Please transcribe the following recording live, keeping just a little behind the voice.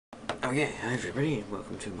Okay, hi everybody, and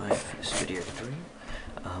welcome to my first video tutorial.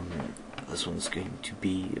 This one's going to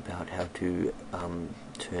be about how to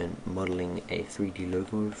turn modeling a 3D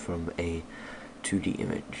logo from a 2D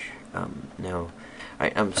image. To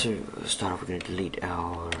start off, we're going to delete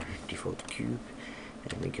our default cube,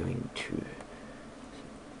 and we're going to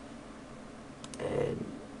add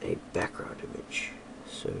a background image.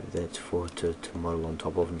 So that's to model on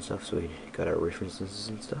top of and stuff. So we got our references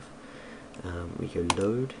and stuff. We go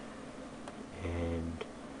load and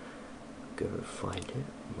go find it.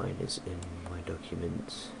 Mine is in my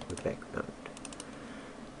documents, the background.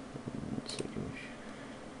 So you can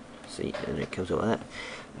see, and it comes up like that,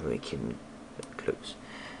 and we can close.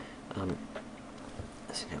 So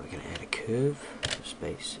now we're going to add a curve,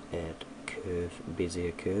 space, add curve,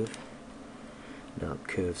 Bezier curve. Now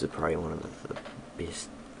curves are probably one of the best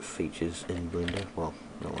features in Blender. Well,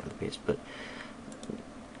 not one of the best, but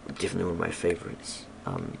definitely one of my favorites.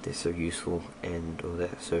 They're so useful and all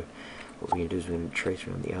that. So what we're going to do is we're going to trace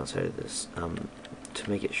around the outside of this. To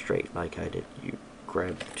make it straight like I did, you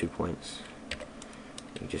grab 2 points,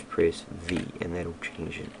 you just press V, and that'll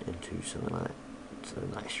change it into something like that. It's a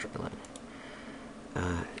nice straight line.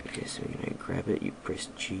 Okay, so you're going to grab it, you press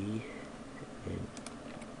G and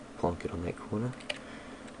plonk it on that corner.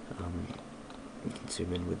 You can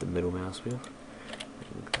zoom in with the middle mouse wheel.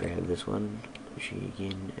 Grab this one, G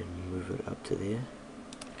again, and move it up to there.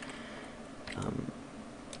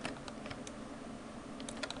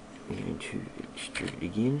 We're going to extrude it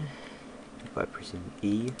again by pressing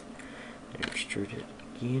E, and extrude it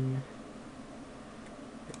again.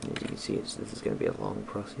 And as you can see, this is going to be a long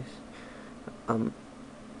process. Now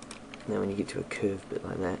when you get to a curved bit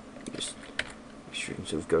like that, you just extrude and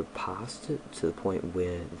sort of go past it to the point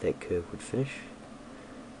where that curve would finish,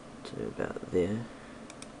 to about there.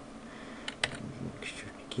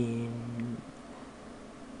 Extrude again.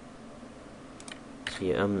 So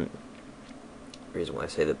yeah, the reason why I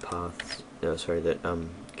say that curves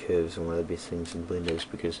are one of the best things in Blender is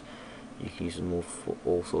because you can use them for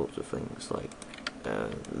all sorts of things. Like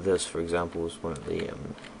this, for example, is one of the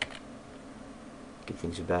good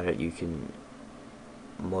things about it. You can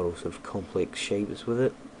model sort of complex shapes with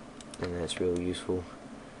it, and that's really useful.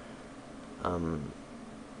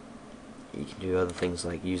 You can do other things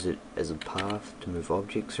like use it as a path to move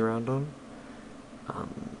objects around on.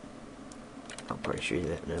 I'll probably show you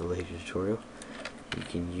that in a later tutorial. You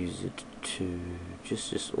can use it to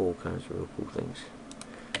just all kinds of real cool things.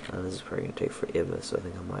 This is probably going to take forever, so I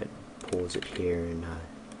think I might pause it here and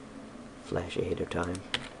flash ahead of time.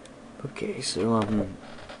 Okay, so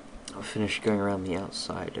I've finished going around the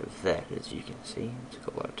outside of that, as you can see. It took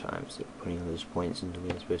a lot of time, so putting all those points into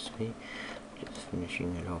where it's supposed to be. Just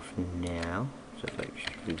finishing it off now. So if I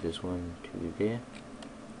extrude this one to there.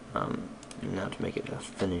 Now to make it a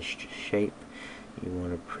finished shape, you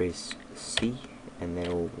want to press C, and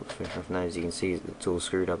that'll finish off. Now as you can see, it's all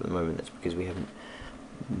screwed up at the moment. That's because we haven't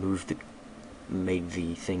made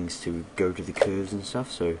the things to go to the curves and stuff.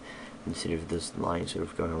 So instead of this line sort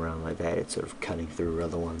of going around like that, it's sort of cutting through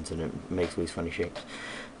other ones, and it makes all these funny shapes.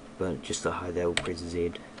 But just to hide that, we'll press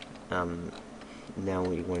Z. Now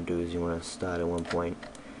what you want to do is you want to start at one point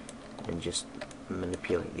and just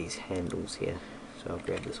manipulate these handles here. So I'll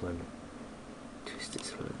grab this one, twist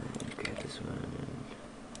it like that, and grab this one, and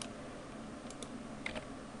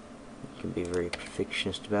you can be very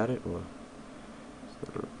perfectionist about it, or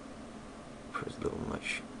put a little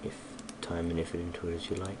much time and effort into it as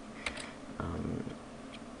you like.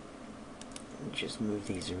 Just move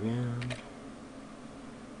these around.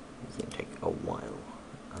 It's going to take a while.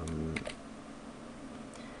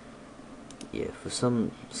 Yeah, for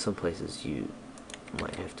some places you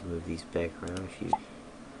might have to move these back around if you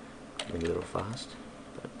make it a little fast,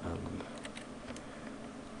 but I'm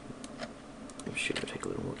sure it'll take a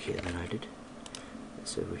little more care than I did.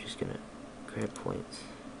 So we're just going to grab points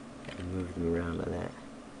and move them around like that.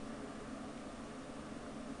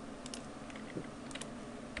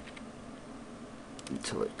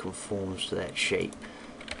 Until it conforms to that shape.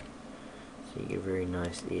 So you get a very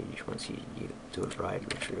nice edge once you do it right.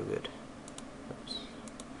 It looks real good. Oops.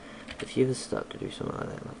 If you ever start to do something like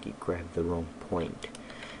that, like you grab the wrong point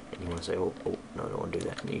and you want to say, oh no, I don't want to do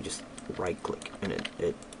that, and you just right click and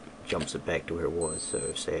it jumps it back to where it was.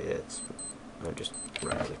 So say it's just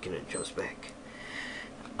right click and it jumps back.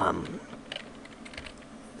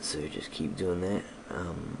 So just keep doing that.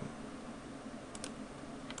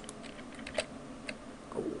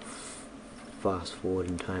 Fast forward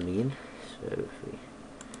in time again. So if we,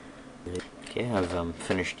 okay, I've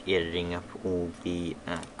finished editing up all the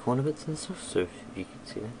corner bits and stuff. So if you can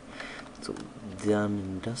see that, it's all done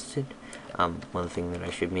and dusted. One thing that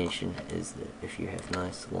I should mention is that if you have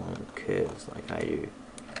nice long curves like I do,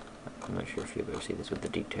 I'm not sure if you'll ever see this with the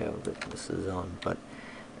detail that this is on, but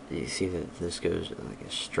you see that this goes like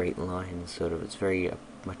a straight line, sort of. It's very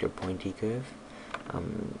much a pointy curve.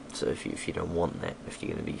 So if you don't want that, if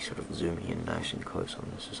you're going to be sort of zooming in nice and close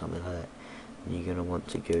on this or something like that, you're going to want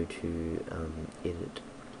to go to edit,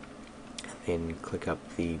 and then click up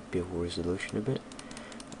the bevel resolution a bit.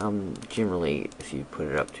 Generally, if you put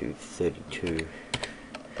it up to 32,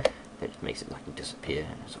 that makes it like disappear,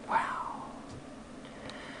 and it's like, wow.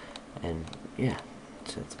 And yeah,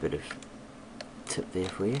 so that's a bit of tip there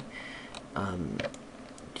for you.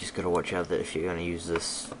 Just gotta watch out that if you're gonna use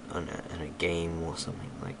this in a game or something,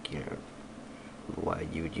 like, you know, why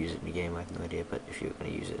you would use it in a game, I have no idea, but if you're gonna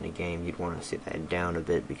use it in a game, you'd want to set that down a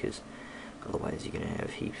bit, because otherwise you're gonna have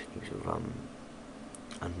heaps of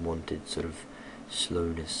unwanted sort of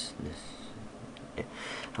slowness. Yeah.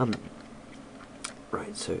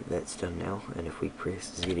 Right, so that's done now, and if we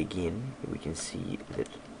press Z again, we can see that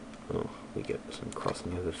we get some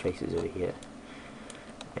crossing over faces over here,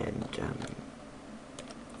 and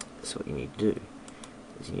so what you need to do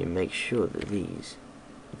is you need to make sure that these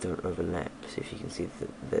don't overlap. So if you can see that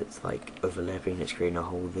that's like overlapping, it's creating a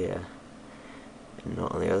hole there and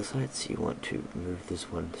not on the other side, so you want to move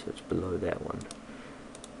this one so it's below that one,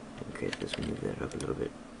 and create this, move that up a little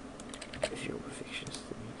bit if you're a perfectionist,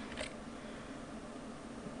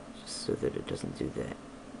 just so that it doesn't do that.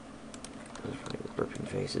 It's like ripping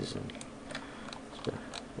faces and stuff,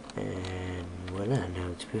 and voila, now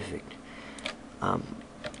it's perfect.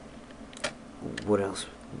 What else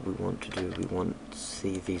we want to do? We want to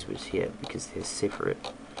see these bits here because they're separate.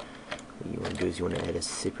 What you want to do is you want to add a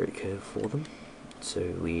separate curve for them. So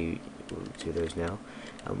we will do those now.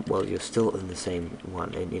 While you're still in the same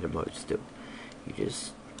one, in edit mode still, you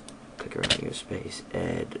just click around your space,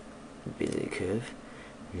 add a bit of the curve,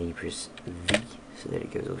 and then you press V so that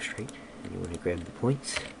it goes all straight. And you want to grab the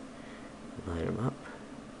points, line them up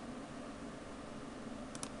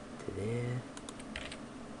to there.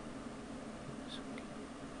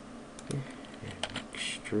 And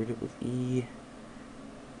extrude it with E,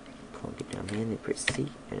 plonk it down there, and then press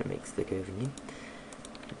C, and it makes the curve again.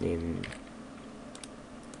 And then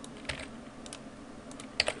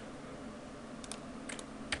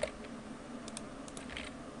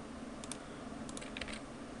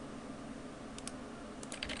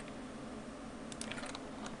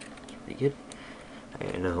it's pretty good.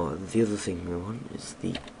 Okay, now the other thing we want is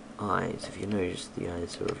the eyes. If you notice, the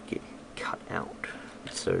eyes sort of get cut out.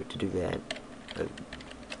 So to do that, I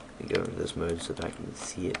go into this mode so that I can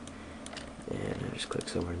see it, and I just click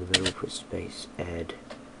somewhere in the middle, press space, add,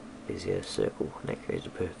 there's a circle, and that creates a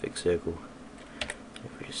perfect circle. And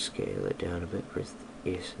if we just scale it down a bit, press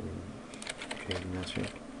the S and then drag the mouse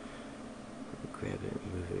around, grab it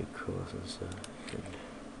and move it across and stuff, and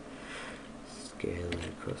scale it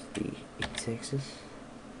across the X-axis.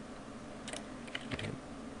 Yep.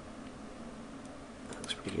 That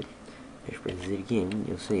looks pretty good. If you press it again,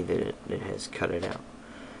 you'll see that it has cut it out,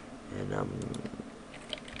 and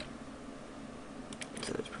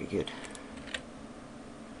so that's pretty good.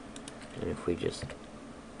 And if we just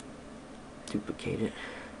duplicate it,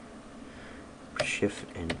 Shift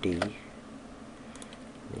and D, and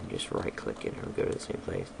then just right click it, and it'll go to the same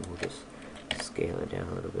place, and we'll just scale it down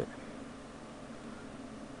a little bit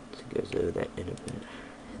so it goes over that in a bit,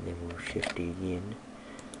 and then we'll Shift D again,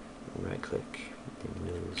 right click, then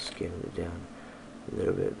we'll scale it down a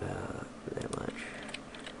little bit, about that much,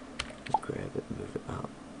 grab it, move it up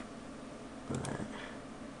like that,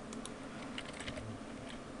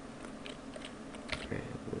 grab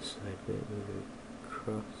the side bit, move it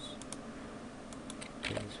across,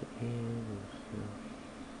 this again,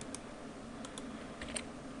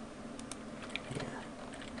 yeah,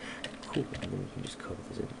 cool. And then we can just copy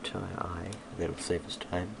this entire eye, that'll save us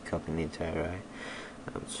time, copying the entire eye.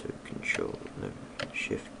 So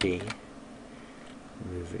Shift D,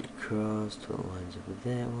 move it across to the lines over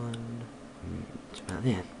that one. It's about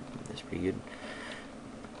there. That's pretty good.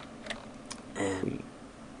 And we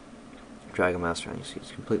drag a mouse around, you see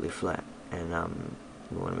it's completely flat, and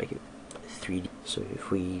we want to make it 3D. So if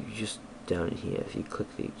we just down in here, if you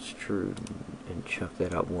click the extrude and chuck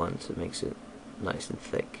that up once, it makes it nice and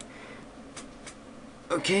thick.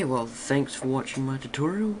 Okay, well, thanks for watching my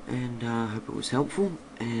tutorial, and I hope it was helpful,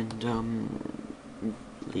 and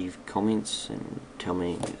leave comments and tell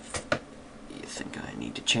me if you think I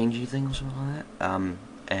need to change anything or something like that,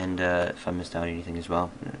 and if I missed out anything as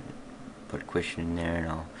well, put a question in there and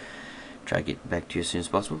I'll try to get back to you as soon as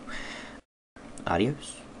possible.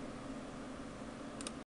 Adios.